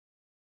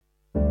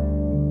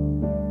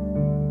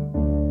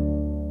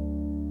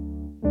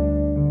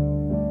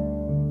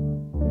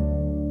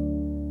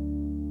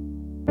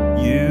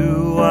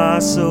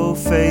are so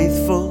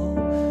faithful,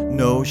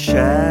 no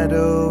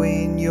shadow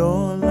in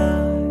your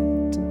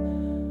light.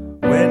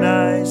 When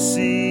I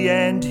see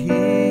and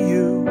hear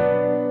you,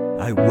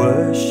 I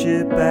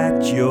worship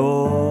at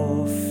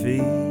your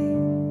feet.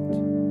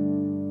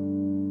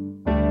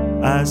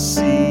 I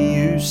see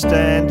you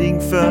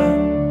standing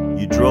firm,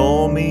 you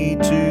draw me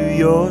to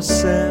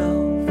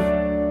yourself.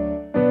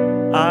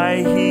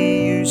 I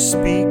hear you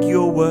speak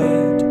your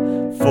word,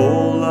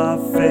 full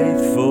of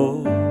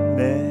faithfulness.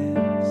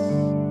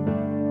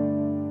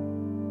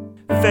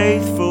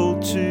 Faithful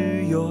to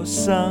your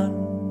Son,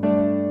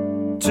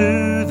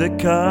 to the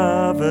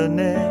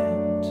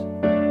covenant.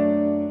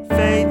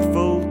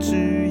 Faithful to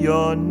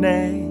your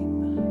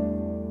name,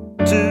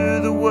 to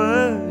the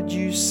word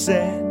you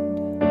send.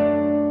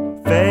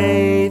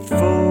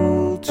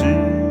 Faithful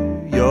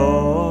to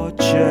your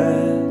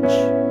church.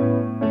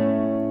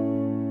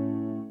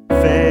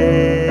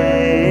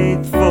 Faithful,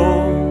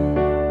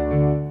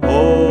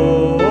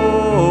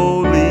 holy,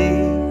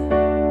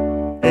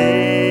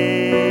 able,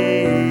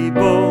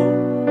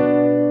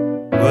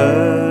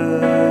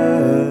 worthy,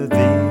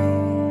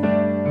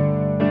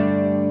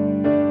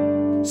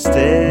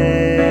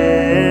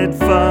 steadfast,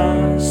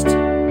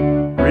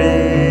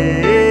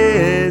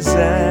 risen,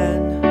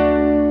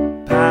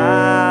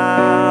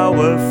 powerful,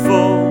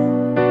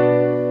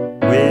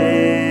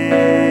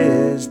 wisdom,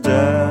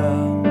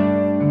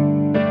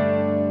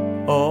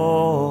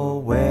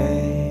 always,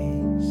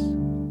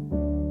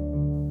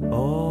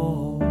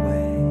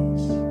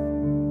 always.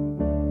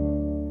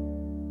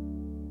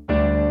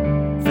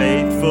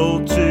 Faithful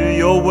to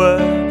your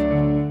word,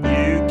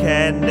 you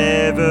can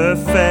never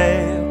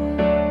fail.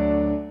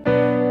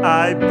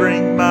 I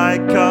bring my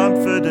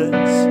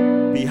confidence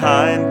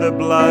behind the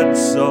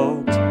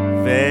blood-soaked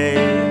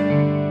veil.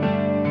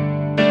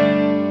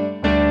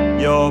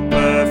 Your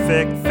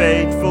perfect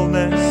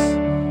faithfulness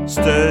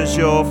stirs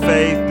your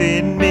faith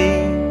in me,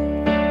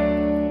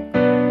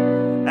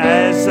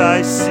 as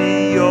I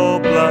see your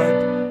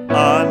blood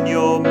on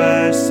your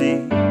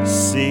mercy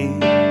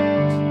seat.